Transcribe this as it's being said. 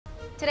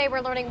Today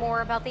we're learning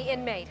more about the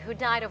inmate who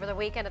died over the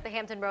weekend at the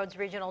Hampton Roads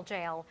Regional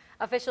Jail.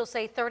 Officials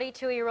say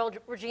 32-year-old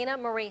Regina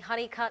Marie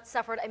Honeycutt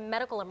suffered a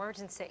medical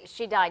emergency.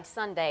 She died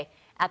Sunday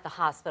at the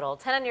hospital.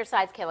 10 on your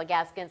side's Kayla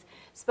Gaskins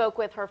spoke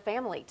with her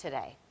family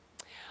today.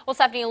 Well,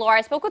 Stephanie and Laura,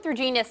 I spoke with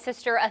Regina's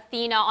sister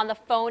Athena on the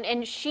phone,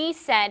 and she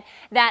said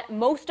that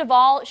most of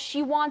all,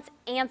 she wants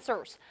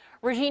answers.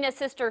 Regina's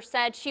sister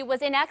said she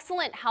was in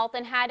excellent health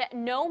and had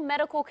no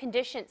medical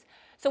conditions.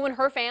 So when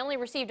her family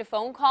received a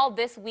phone call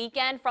this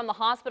weekend from the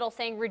hospital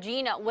saying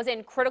Regina was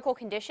in critical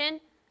condition,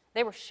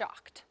 they were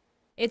shocked.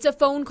 It's a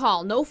phone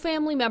call no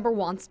family member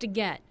wants to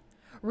get.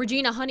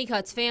 Regina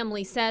Honeycutt's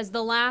family says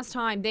the last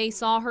time they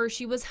saw her,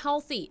 she was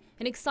healthy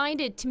and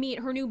excited to meet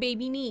her new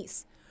baby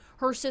niece.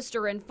 Her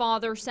sister and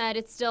father said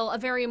it's still a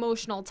very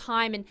emotional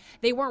time and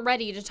they weren't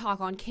ready to talk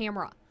on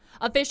camera.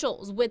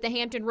 Officials with the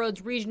Hampton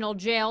Roads Regional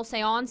Jail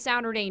say on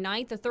Saturday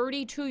night, the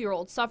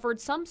 32-year-old suffered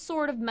some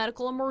sort of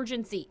medical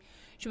emergency.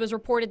 She was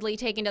reportedly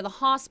taken to the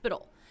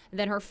hospital.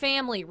 Then her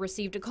family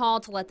received a call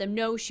to let them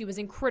know she was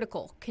in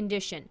critical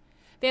condition.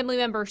 Family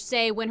members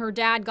say when her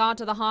dad got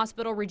to the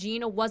hospital,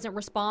 Regina wasn't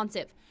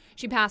responsive.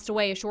 She passed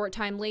away a short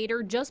time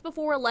later, just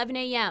before 11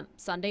 a.m.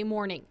 Sunday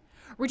morning.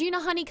 Regina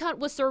Honeycutt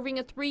was serving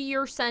a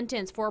 3-year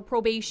sentence for a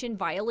probation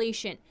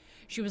violation.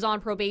 She was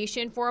on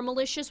probation for a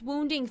malicious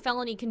wounding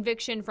felony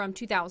conviction from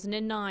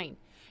 2009.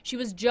 She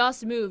was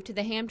just moved to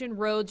the Hampton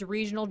Roads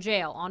Regional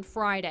Jail on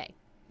Friday.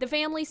 The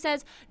family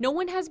says no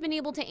one has been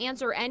able to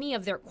answer any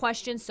of their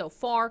questions so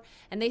far,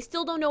 and they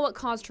still don't know what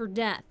caused her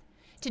death.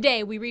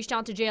 Today, we reached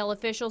out to jail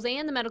officials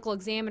and the medical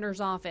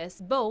examiner's office.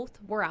 Both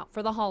were out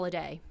for the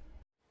holiday.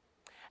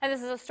 And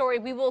this is a story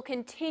we will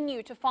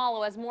continue to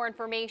follow as more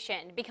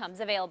information becomes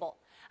available.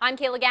 I'm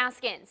Kayla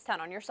Gaskins, 10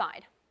 on your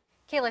side.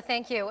 Kayla,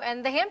 thank you.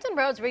 And the Hampton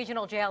Roads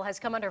Regional Jail has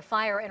come under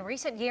fire in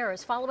recent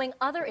years following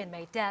other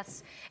inmate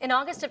deaths. In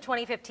August of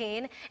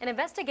 2015, an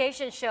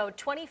investigation showed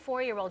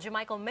 24-year-old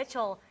Jamichael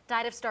Mitchell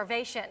died of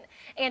starvation.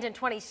 And in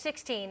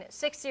 2016,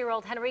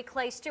 6-year-old Henry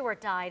Clay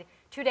Stewart died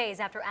 2 days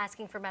after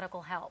asking for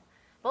medical help.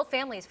 Both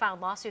families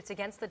filed lawsuits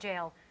against the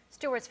jail.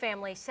 Stewart's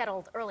family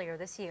settled earlier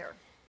this year.